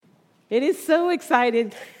It is so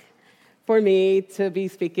excited for me to be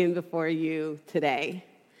speaking before you today.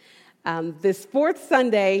 This fourth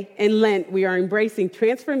Sunday in Lent, we are embracing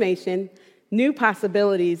transformation, new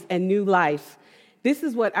possibilities, and new life. This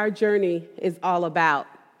is what our journey is all about.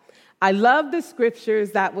 I love the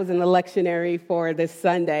scriptures that was in the lectionary for this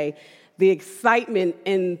Sunday. The excitement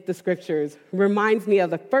in the scriptures reminds me of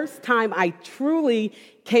the first time I truly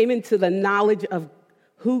came into the knowledge of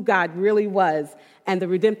who God really was and the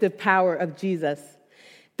redemptive power of Jesus.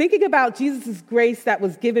 Thinking about Jesus' grace that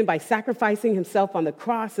was given by sacrificing himself on the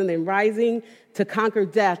cross and then rising to conquer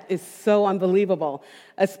death is so unbelievable,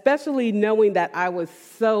 especially knowing that I was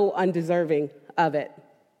so undeserving of it.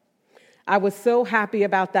 I was so happy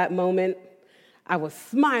about that moment. I was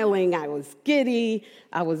smiling, I was giddy,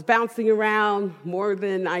 I was bouncing around more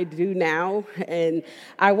than I do now, and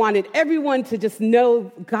I wanted everyone to just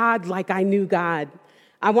know God like I knew God.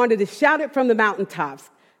 I wanted to shout it from the mountaintops.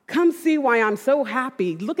 Come see why I'm so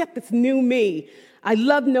happy. Look at this new me. I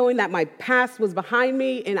love knowing that my past was behind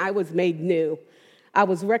me and I was made new. I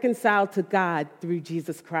was reconciled to God through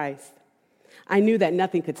Jesus Christ. I knew that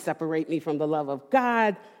nothing could separate me from the love of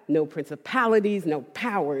God, no principalities, no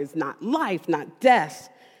powers, not life, not death.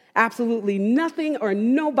 Absolutely nothing or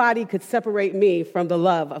nobody could separate me from the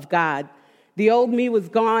love of God. The old me was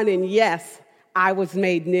gone, and yes, I was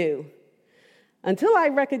made new. Until I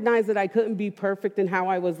recognized that I couldn't be perfect in how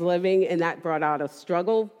I was living, and that brought out a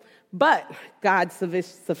struggle. But God's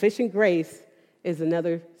sufficient grace is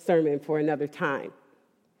another sermon for another time.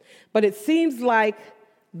 But it seems like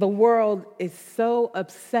the world is so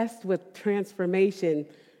obsessed with transformation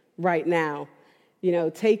right now. You know,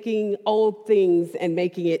 taking old things and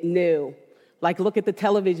making it new. Like, look at the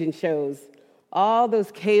television shows. All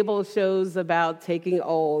those cable shows about taking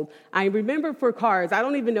old. I remember for Cars, I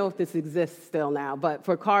don't even know if this exists still now, but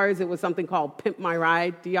for Cars, it was something called Pimp My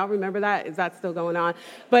Ride. Do y'all remember that? Is that still going on?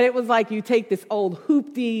 But it was like you take this old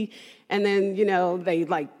hoopty, and then, you know, they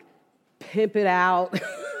like pimp it out.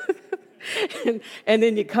 and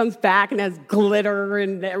then it comes back and has glitter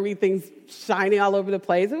and everything's shining all over the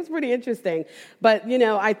place. It was pretty interesting. But, you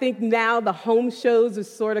know, I think now the home shows are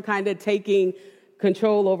sort of kind of taking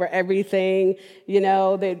control over everything. You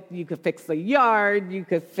know, that you could fix the yard, you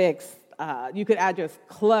could address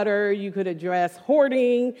clutter, you could address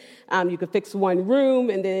hoarding, you could fix one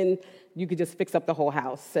room, and then you could just fix up the whole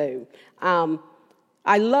house. So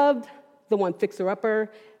I loved the one Fixer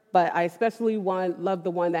Upper, but I especially loved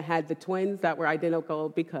the one that had the twins that were identical,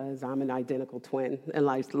 because I'm an identical twin, and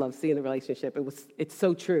I love seeing the relationship. It's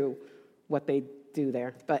so true what they do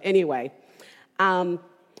there. But anyway,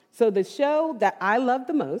 so the show that I loved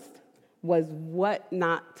the most was What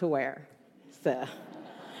Not to Wear. So,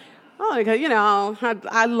 because, you know,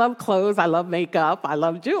 I love clothes, I love makeup, I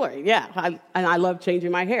love jewelry, yeah, and I love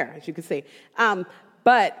changing my hair, as you can see.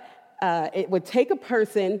 But it would take a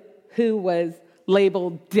person who was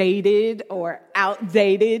labeled dated or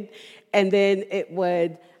outdated, and then it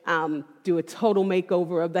would do a total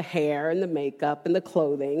makeover of the hair and the makeup and the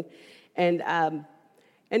clothing.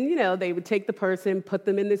 And, you know, they would take the person, put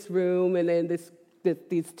them in this room, and then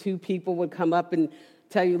these two people would come up and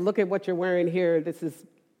tell you, look at what you're wearing here. This is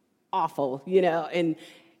awful, you know. And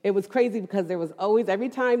it was crazy because there was always, every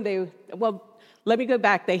time let me go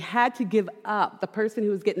back. They had to give up, the person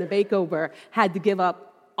who was getting the makeover had to give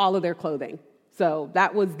up all of their clothing. So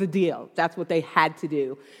that was the deal. That's what they had to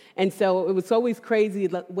do. And so it was always crazy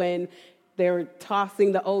when they were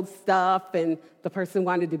tossing the old stuff and the person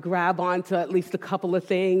wanted to grab onto at least a couple of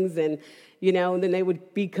things, and, you know, and then they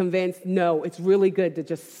would be convinced, no, it's really good to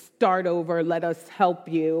just start over, let us help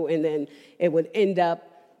you, and then it would end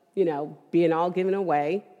up, you know, being all given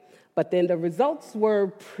away. But then the results were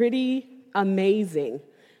pretty amazing.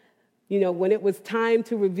 You know, when it was time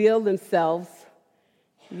to reveal themselves,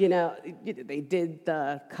 you know, they did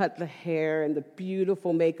cut the hair and the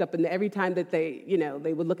beautiful makeup, and every time that they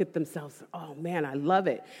would look at themselves, oh man, I love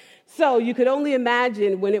it. So you could only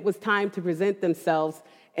imagine when it was time to present themselves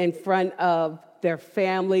in front of their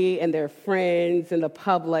family and their friends and the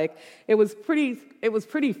public. It was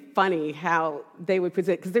pretty funny how they would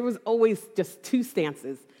present, because there was always just two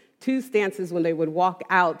stances when they would walk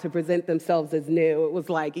out to present themselves as new. It was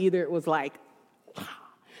like, either it was like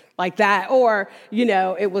that, or, you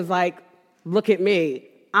know, it was like, look at me,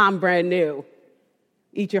 I'm brand new,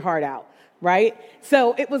 eat your heart out, right?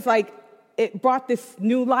 So it was like, it brought this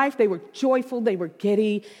new life. They were joyful, they were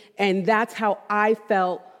giddy, and that's how I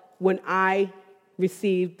felt when I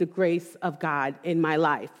received the grace of God in my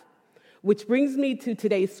life. Which brings me to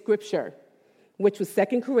today's scripture, which was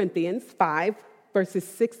 2 Corinthians 5, verses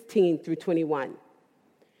 16 through 21.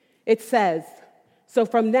 It says, So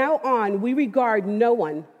from now on, we regard no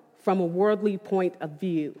one from a worldly point of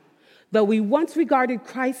view. Though we once regarded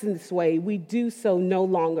Christ in this way, we do so no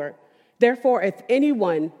longer. Therefore, if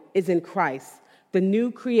anyone is in Christ, the new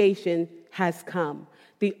creation has come.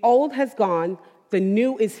 The old has gone, the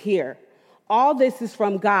new is here. All this is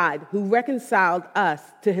from God, who reconciled us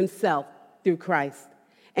to himself through Christ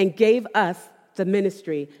and gave us the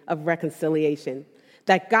ministry of reconciliation.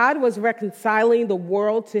 That God was reconciling the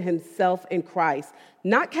world to himself in Christ,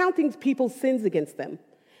 not counting people's sins against them.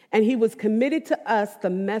 And he was committed to us the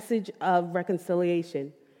message of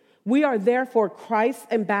reconciliation. We are therefore Christ's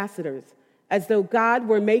ambassadors, as though God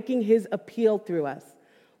were making his appeal through us.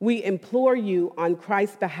 We implore you on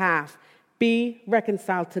Christ's behalf, be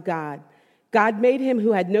reconciled to God. God made him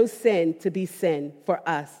who had no sin to be sin for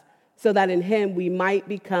us, so that in him we might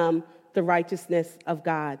become the righteousness of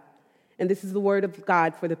God. And this is the word of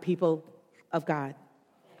God for the people of God.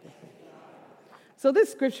 So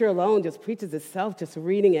this scripture alone just preaches itself, just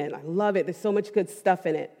reading it. I love it. There's so much good stuff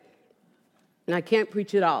in it. And I can't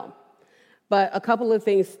preach it all. But a couple of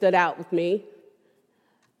things stood out with me.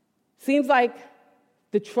 Seems like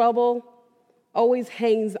the trouble always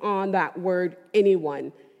hangs on that word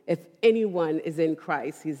anyone. If anyone is in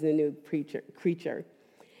Christ, he's a new creature.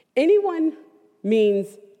 Anyone means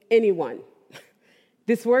anyone.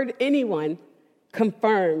 This word anyone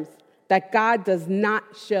confirms that God does not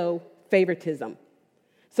show favoritism.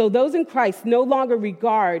 So those in Christ no longer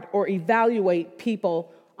regard or evaluate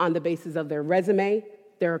people on the basis of their resume,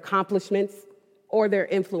 their accomplishments, or their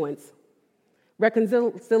influence.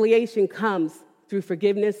 Reconciliation comes through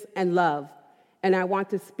forgiveness and love, and I want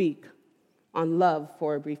to speak on love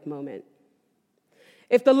for a brief moment.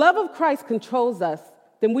 If the love of Christ controls us,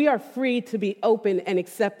 then we are free to be open and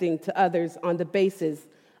accepting to others on the basis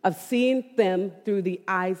of seeing them through the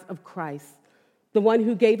eyes of Christ, the one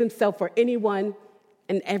who gave himself for anyone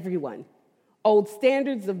and everyone. Old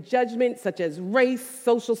standards of judgment such as race,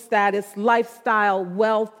 social status, lifestyle,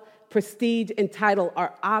 wealth, prestige, and title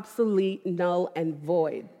are obsolete, null, and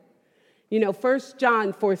void. 1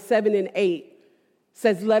 John 4:7 and 8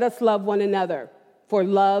 says, let us love one another, for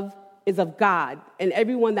love is of God, and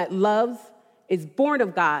everyone that loves is born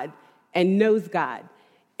of God and knows God.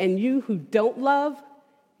 And you who don't love,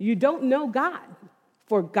 you don't know God,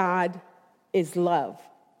 for God is love.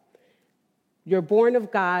 You're born of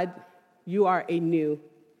God, you are a new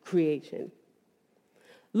creation.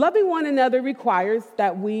 Loving one another requires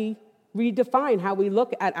that we redefine how we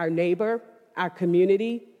look at our neighbor, our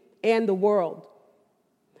community, and the world.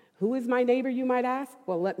 Who is my neighbor, you might ask?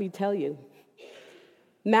 Well, let me tell you.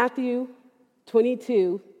 Matthew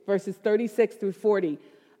 22, verses 36 through 40,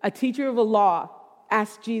 a teacher of the law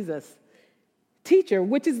asked Jesus, "Teacher,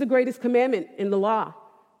 which is the greatest commandment in the law?"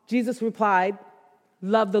 Jesus replied,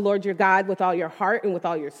 "Love the Lord your God with all your heart and with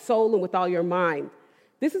all your soul and with all your mind.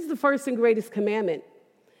 This is the first and greatest commandment.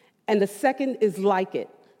 And the second is like it.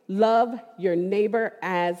 Love your neighbor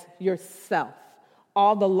as yourself.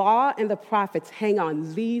 All the law and the prophets hang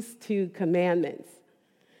on these two commandments."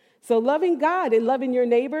 So loving God and loving your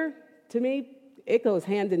neighbor, to me, it goes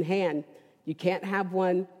hand in hand. You can't have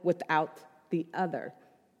one without the other.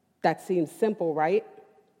 That seems simple, right?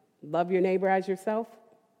 Love your neighbor as yourself.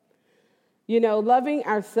 Loving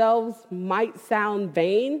ourselves might sound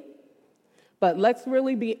vain, but let's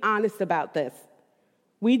really be honest about this.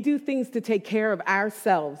 We do things to take care of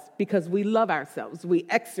ourselves because we love ourselves. We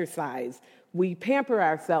exercise. We pamper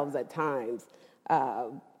ourselves at times.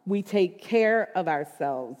 We take care of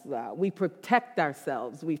ourselves. We protect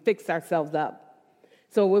ourselves. We fix ourselves up.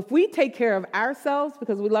 So if we take care of ourselves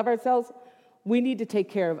because we love ourselves, we need to take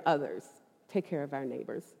care of others, take care of our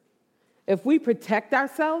neighbors. If we protect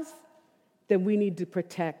ourselves, then we need to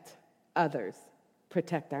protect others,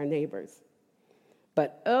 protect our neighbors.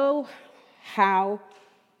 But oh, how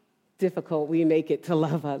difficult we make it to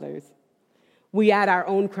love others. We add our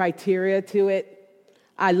own criteria to it.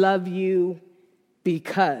 I love you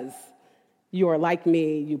because you are like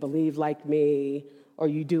me, you believe like me, or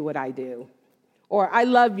you do what I do. Or I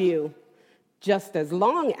love you just as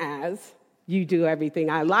long as you do everything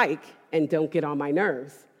I like and don't get on my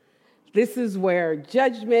nerves. This is where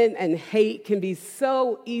judgment and hate can be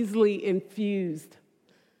so easily infused.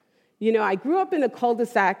 I grew up in a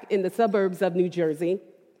cul-de-sac in the suburbs of New Jersey.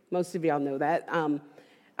 Most of y'all know that.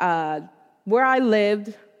 Where I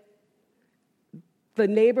lived, the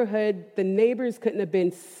neighbors couldn't have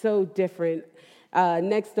been so different.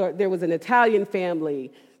 Next door, there was an Italian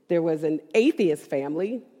family. There was an atheist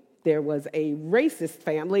family. There was a racist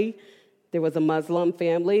family. There was a Muslim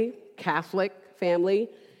family, Catholic family,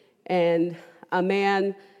 and a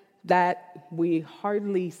man that we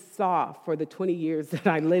hardly saw for the 20 years that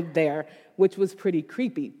I lived there, which was pretty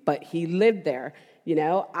creepy, but he lived there.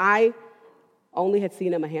 I only had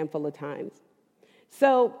seen him a handful of times.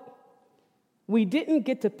 So we didn't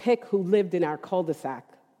get to pick who lived in our cul-de-sac.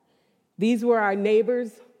 These were our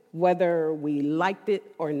neighbors, whether we liked it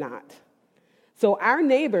or not. So our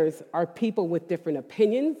neighbors are people with different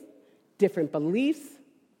opinions, different beliefs,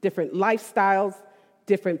 different lifestyles,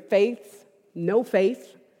 different faiths, no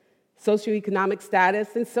faith, socioeconomic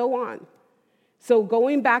status, and so on. So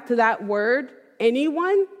going back to that word,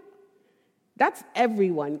 anyone, that's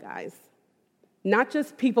everyone, guys, not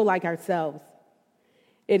just people like ourselves.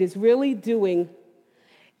 It is really doing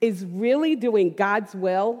God's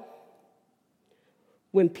will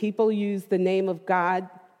when people use the name of God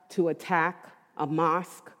to attack a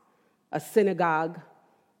mosque, a synagogue,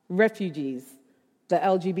 refugees, the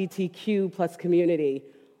LGBTQ plus community,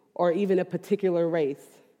 or even a particular race.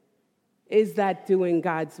 Is that doing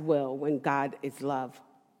God's will when God is love?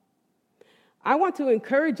 I want to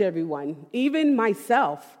encourage everyone, even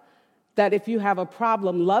myself, that if you have a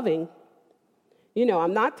problem loving,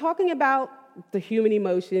 I'm not talking about the human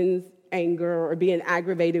emotions, anger, or being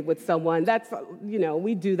aggravated with someone. That's,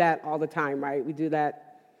 we do that all the time, right? We do that.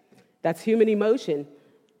 That's human emotion.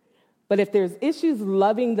 But if there's issues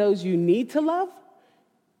loving those you need to love,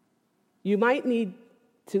 you might need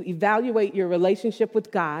to evaluate your relationship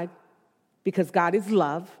with God, because God is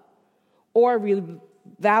love, or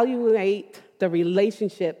evaluate the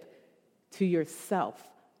relationship to yourself,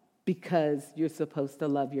 because you're supposed to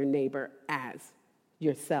love your neighbor as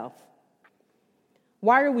yourself.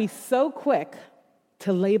 Why are we so quick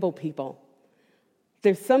to label people?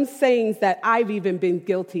 There's some sayings that I've even been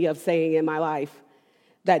guilty of saying in my life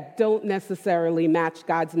that don't necessarily match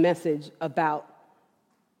God's message about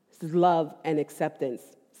love and acceptance,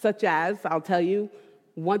 such as, I'll tell you,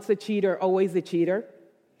 once a cheater, always a cheater,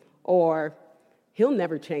 or he'll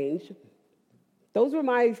never change. Those were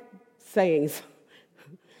my sayings.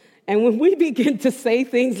 And when we begin to say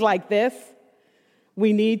things like this,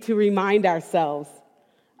 we need to remind ourselves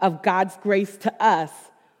of God's grace to us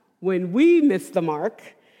when we missed the mark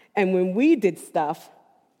and when we did stuff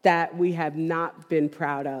that we have not been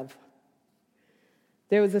proud of.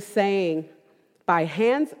 There was a saying by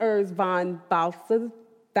Hans Urs von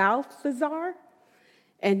Balthasar,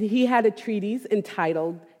 and he had a treatise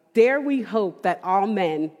entitled, "Dare We Hope That All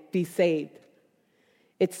Men Be Saved?"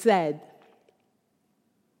 It said,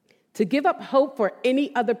 "To give up hope for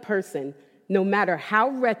any other person, no matter how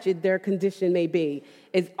wretched their condition may be,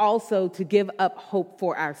 is also to give up hope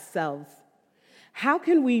for ourselves. How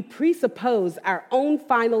can we presuppose our own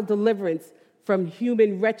final deliverance from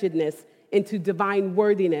human wretchedness into divine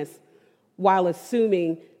worthiness while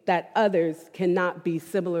assuming that others cannot be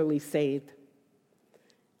similarly saved?"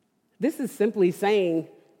 This is simply saying,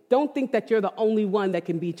 don't think that you're the only one that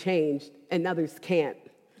can be changed and others can't.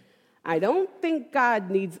 I don't think God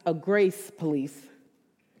needs a grace police.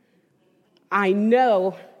 I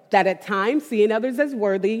know that at times seeing others as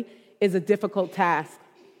worthy is a difficult task,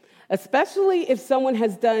 especially if someone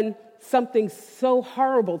has done something so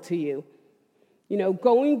horrible to you.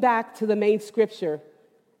 Going back to the main scripture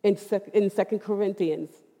in 2 Corinthians,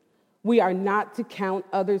 we are not to count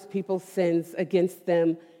others people's sins against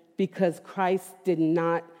them because Christ did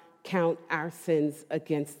not count our sins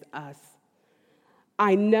against us.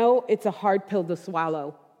 I know it's a hard pill to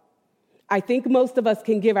swallow. I think most of us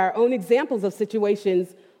can give our own examples of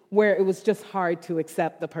situations where it was just hard to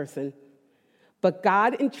accept the person. But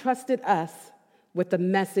God entrusted us with the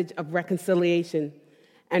message of reconciliation,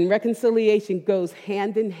 and reconciliation goes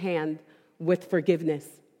hand in hand with forgiveness.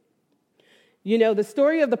 The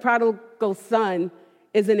story of the prodigal son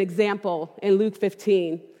is an example in Luke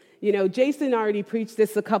 15. Jason already preached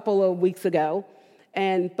this a couple of weeks ago,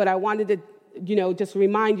 but I wanted to, just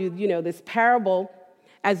remind you, this parable,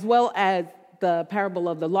 as well as the parable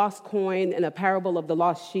of the lost coin and a parable of the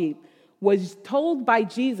lost sheep, was told by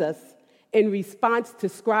Jesus in response to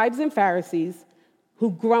scribes and Pharisees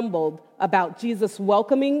who grumbled about Jesus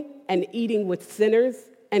welcoming and eating with sinners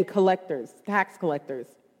and tax collectors.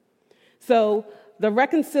 So the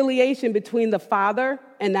reconciliation between the father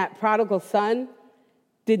and that prodigal son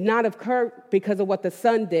did not occur because of what the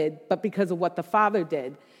son did, but because of what the father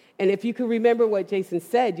did. And if you can remember what Jason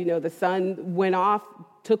said, the son went off,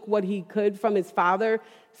 took what he could from his father,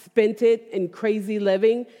 spent it in crazy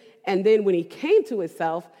living, and then when he came to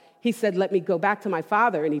himself, he said, "Let me go back to my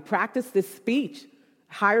father." And he practiced this speech,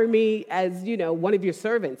 "Hire me as, one of your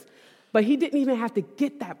servants." But he didn't even have to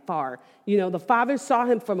get that far. The father saw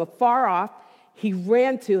him from afar off. he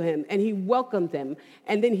ran to him and he welcomed him.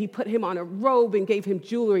 And then he put him on a robe and gave him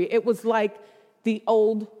jewelry. It was like the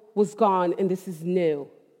old was gone and this is new.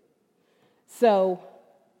 So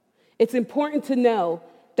it's important to know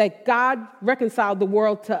that God reconciled the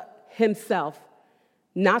world to himself,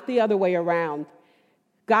 not the other way around.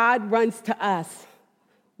 God runs to us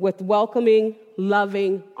with welcoming,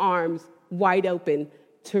 loving arms wide open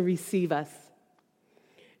to receive us.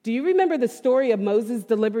 Do you remember the story of Moses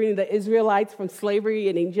delivering the Israelites from slavery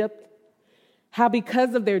in Egypt? How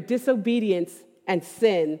because of their disobedience and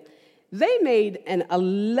sin, they made an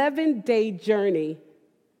 11-day journey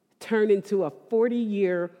turn into a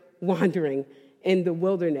 40-year wandering in the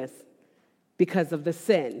wilderness because of the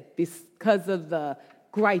sin, because of the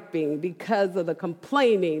griping, because of the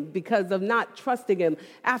complaining, because of not trusting him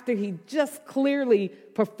after he just clearly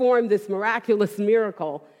performed this miraculous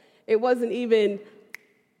miracle. It wasn't even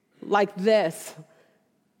like this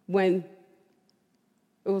when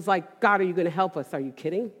it was like, God, are you going to help us? Are you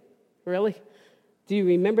kidding? Really? Do you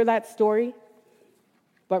remember that story?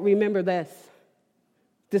 But remember this.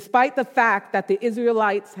 Despite the fact that the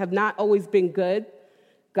Israelites have not always been good,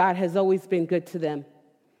 God has always been good to them.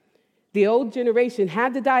 The old generation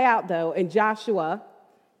had to die out, though, and Joshua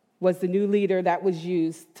was the new leader that was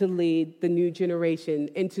used to lead the new generation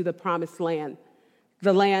into the promised land,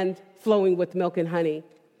 the land flowing with milk and honey.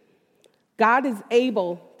 God is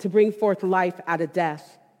able to bring forth life out of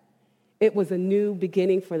death. It was a new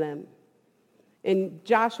beginning for them. In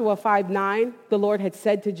Joshua 5:9, the Lord had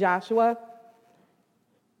said to Joshua,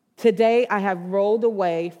 "Today I have rolled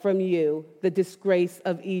away from you the disgrace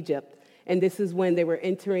of Egypt." And this is when they were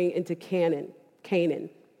entering into Canaan. And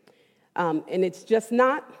it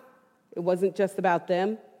wasn't just about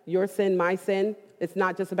them, your sin, my sin. It's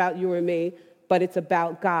not just about you or me, but it's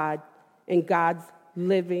about God and God's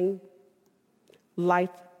living,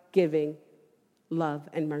 life-giving love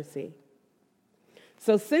and mercy.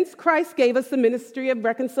 So since Christ gave us the ministry of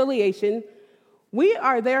reconciliation, we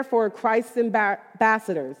are therefore Christ's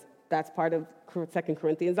ambassadors. That's part of 2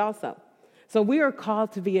 Corinthians also. So we are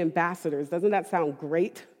called to be ambassadors. Doesn't that sound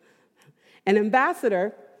great? An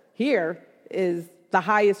ambassador here is the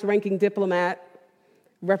highest ranking diplomat,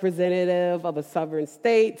 representative of a sovereign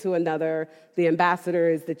state to another. The ambassador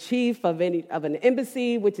is the chief of an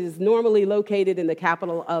embassy, which is normally located in the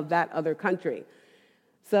capital of that other country.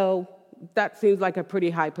 So that seems like a pretty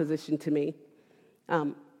high position to me.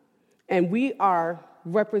 And we are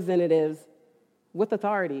representatives with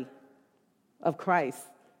authority of Christ.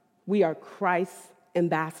 We are Christ's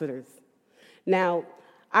ambassadors. Now,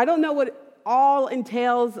 I don't know what all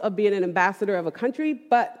entails of being an ambassador of a country,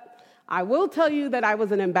 but I will tell you that I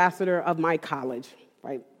was an ambassador of my college,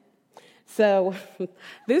 right? So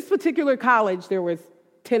this particular college, there was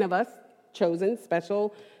 10 of us chosen,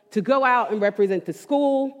 special, to go out and represent the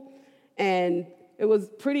school, and it was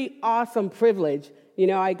pretty awesome privilege. You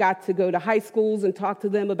know, I got to go to high schools and talk to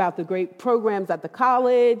them about the great programs at the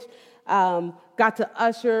college, got to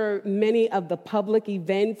usher many of the public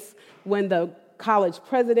events when the college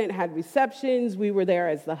president had receptions. We were there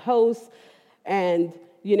as the host. And,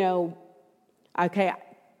 you know, okay,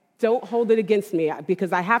 don't hold it against me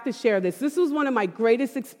because I have to share this. This was one of my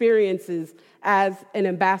greatest experiences as an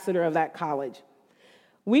ambassador of that college.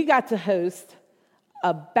 We got to host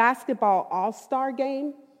a basketball all-star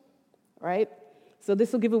game, right? So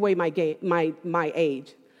this will give away my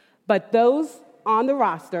age. But those on the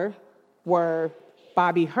roster were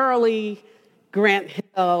Bobby Hurley, Grant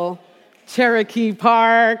Hill, Cherokee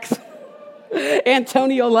Parks,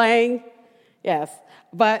 Antonio Lang. Yes.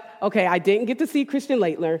 But, okay, I didn't get to see Christian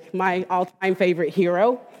Laettner, my all-time favorite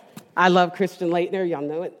hero. I love Christian Laettner. Y'all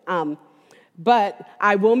know it. But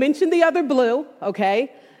I will mention the other blue,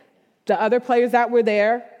 okay? The other players that were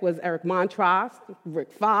there was Eric Montross,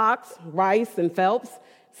 Rick Fox, Rice, and Phelps.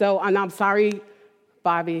 So, and I'm sorry,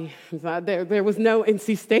 Bobby, there was no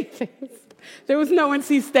NC State fans. There was no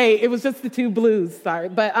NC State. It was just the two Blues, sorry.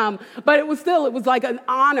 But it was like an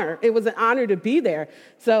honor. It was an honor to be there.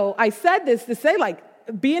 So I said this to say, like,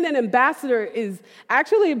 being an ambassador is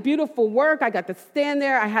actually a beautiful work. I got to stand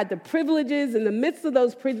there. I had the privileges. In the midst of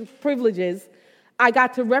those privileges, I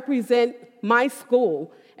got to represent my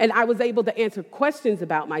school, and I was able to answer questions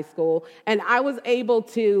about my school, and I was able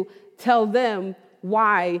to tell them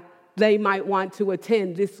why they might want to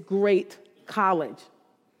attend this great college.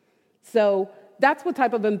 So that's what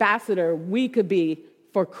type of ambassador we could be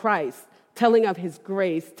for Christ, telling of his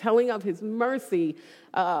grace, telling of his mercy,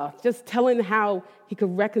 just telling how he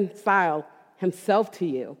could reconcile himself to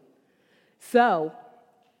you. So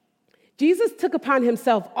Jesus took upon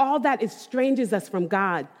himself all that estranges us from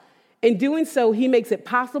God In doing so, he makes it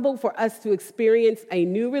possible for us to experience a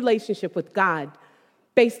new relationship with God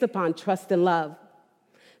based upon trust and love.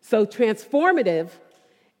 So transformative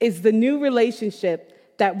is the new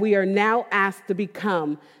relationship that we are now asked to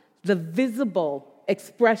become the visible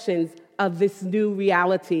expressions of this new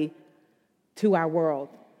reality to our world.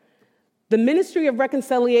 The ministry of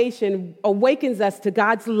reconciliation awakens us to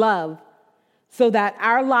God's love so that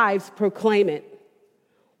our lives proclaim it.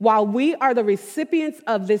 While we are the recipients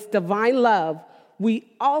of this divine love,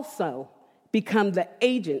 we also become the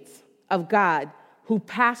agents of God who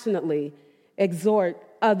passionately exhort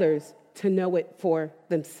others to know it for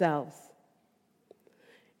themselves.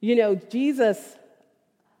 You know, Jesus,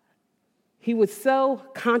 he was so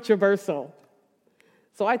controversial.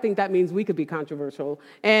 So I think that means we could be controversial.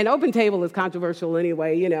 And Open Table is controversial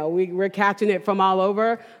anyway. You know, we're catching it from all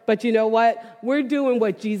over. But you know what? We're doing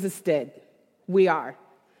what Jesus did. We are.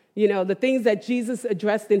 You know, the things that Jesus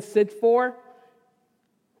addressed and stood for,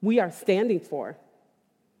 we are standing for.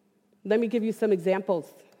 Let me give you some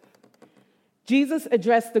examples. Jesus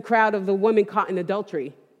addressed the crowd of the woman caught in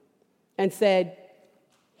adultery and said,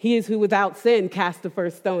 "He is who without sin cast the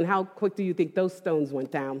first stone." How quick do you think those stones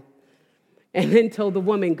went down? And then told the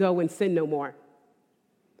woman, "Go and sin no more."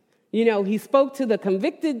 You know, he spoke to the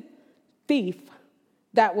convicted thief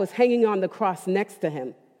that was hanging on the cross next to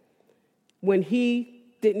him when he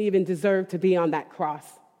didn't even deserve to be on that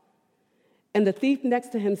cross. And the thief next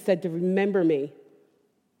to him said to remember me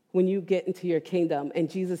when you get into your kingdom. And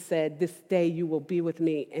Jesus said, "This day you will be with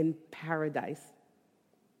me in paradise."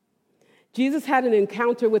 Jesus had an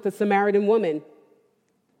encounter with a Samaritan woman.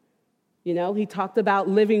 You know, he talked about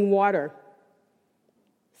living water.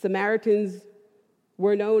 Samaritans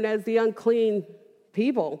were known as the unclean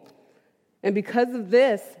people. And because of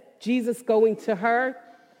this, Jesus going to her,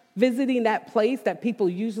 visiting that place that people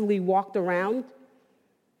usually walked around,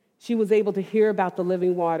 she was able to hear about the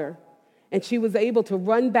living water. And she was able to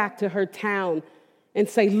run back to her town and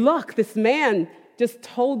say, "Look, this man just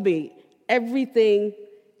told me everything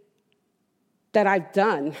that I've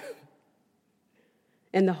done."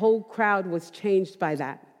 And the whole crowd was changed by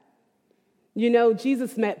that. You know,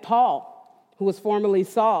 Jesus met Paul, who was formerly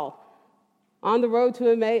Saul, on the road to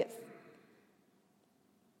Emmaus.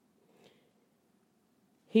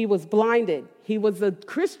 He was blinded. He was a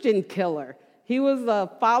Christian killer. He was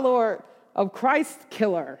a follower of Christ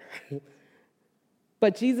killer.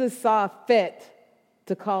 But Jesus saw fit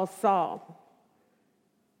to call Saul.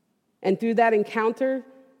 And through that encounter,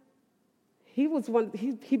 he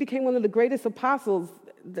became one of the greatest apostles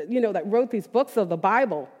that wrote these books of the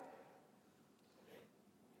Bible.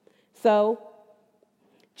 So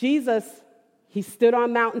Jesus, he stood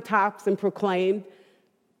on mountaintops and proclaimed.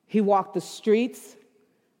 He walked the streets.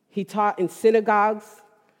 He taught in synagogues.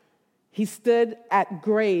 He stood at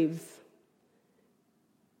graves.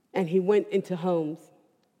 And he went into homes.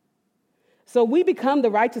 So we become the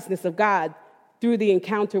righteousness of God through the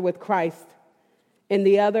encounter with Christ in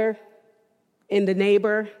the other, in the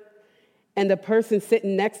neighbor, and the person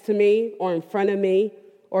sitting next to me or in front of me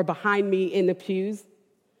or behind me in the pews,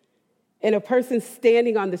 and a person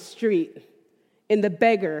standing on the street, in the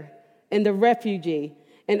beggar, in the refugee,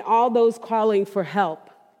 and all those calling for help.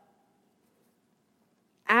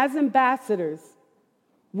 As ambassadors,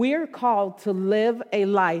 we are called to live a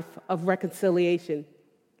life of reconciliation.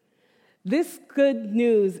 This good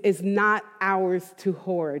news is not ours to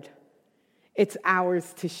hoard. It's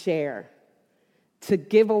ours to share, to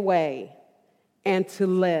give away, and to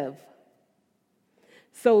live.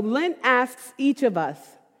 So Lent asks each of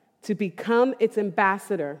us to become its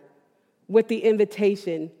ambassador with the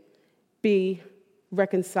invitation, be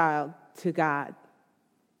reconciled to God.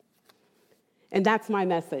 And that's my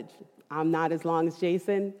message. I'm not as long as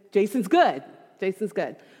Jason. Jason's good.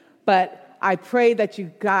 But I pray that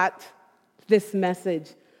you got this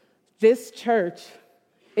message. This church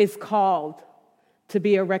is called to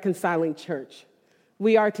be a reconciling church.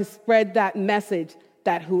 We are to spread that message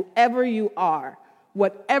that whoever you are,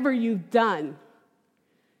 whatever you've done,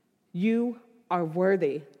 you are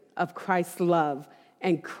worthy of Christ's love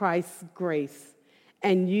and Christ's grace,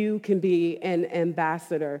 and you can be an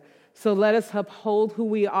ambassador. So let us uphold who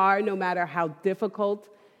we are, no matter how difficult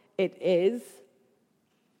it is.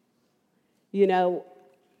 You know,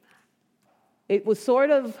 it was sort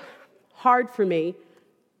of hard for me,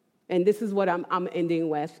 and this is what I'm ending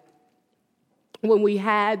with, when we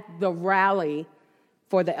had the rally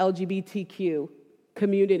for the LGBTQ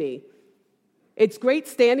community. It's great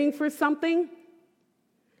standing for something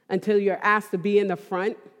until you're asked to be in the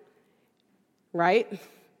front, right?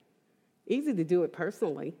 Easy to do it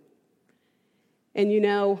personally. And you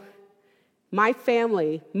know, My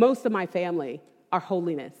family, most of my family, are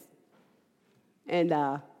holiness and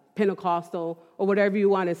Pentecostal or whatever you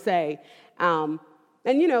want to say. And,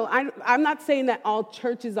 I'm not saying that all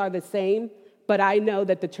churches are the same, but I know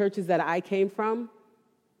that the churches that I came from,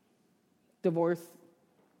 divorce,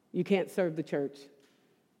 you can't serve the church.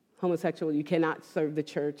 Homosexual, you cannot serve the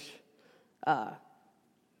church.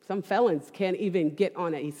 Some felons can't even get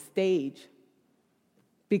on a stage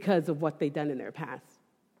because of what they've done in their past.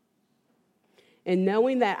 And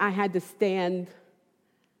knowing that I had to stand,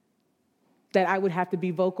 that I would have to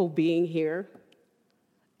be vocal being here,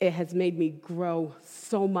 it has made me grow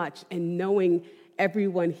so much. And knowing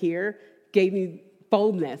everyone here gave me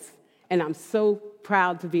boldness. And I'm so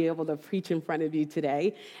proud to be able to preach in front of you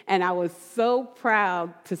today. And I was so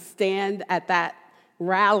proud to stand at that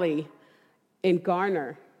rally in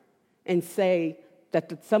Garner and say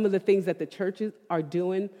that some of the things that the churches are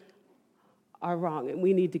doing are wrong, and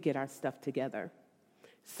we need to get our stuff together.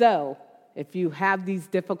 So if you have these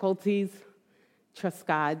difficulties, trust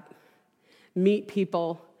God, meet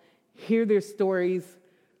people, hear their stories,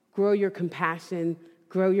 grow your compassion,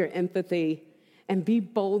 grow your empathy, and be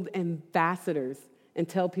bold ambassadors and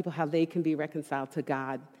tell people how they can be reconciled to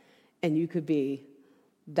God, and you could be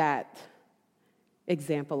that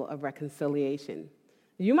example of reconciliation.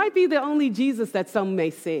 You might be the only Jesus that some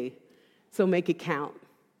may see, so make it count.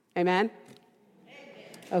 Amen?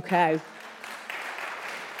 Okay.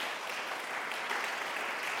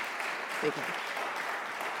 Thank you.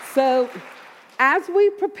 So, as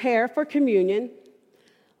we prepare for communion,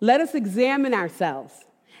 let us examine ourselves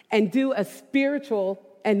and do a spiritual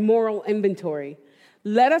and moral inventory.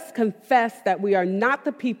 Let us confess that we are not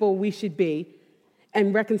the people we should be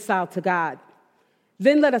and reconcile to God.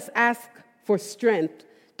 Then let us ask for strength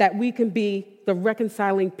that we can be the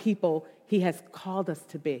reconciling people He has called us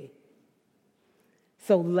to be.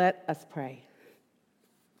 So let us pray.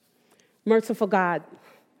 Merciful God,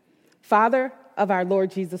 Father of our Lord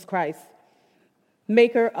Jesus Christ,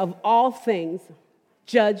 maker of all things,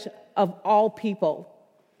 judge of all people,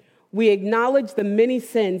 we acknowledge the many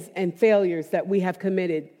sins and failures that we have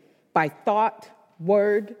committed by thought,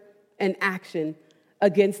 word, and action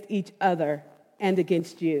against each other and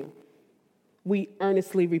against you. We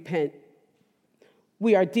earnestly repent.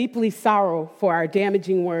 We are deeply sorrowful for our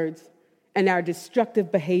damaging words and our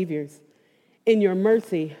destructive behaviors. In your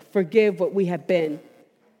mercy, forgive what we have been.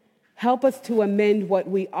 Help us to amend what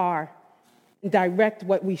we are and direct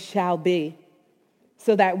what we shall be,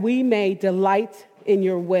 so that we may delight in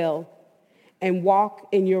your will and walk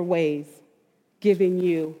in your ways, giving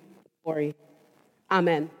you glory.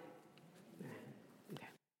 Amen.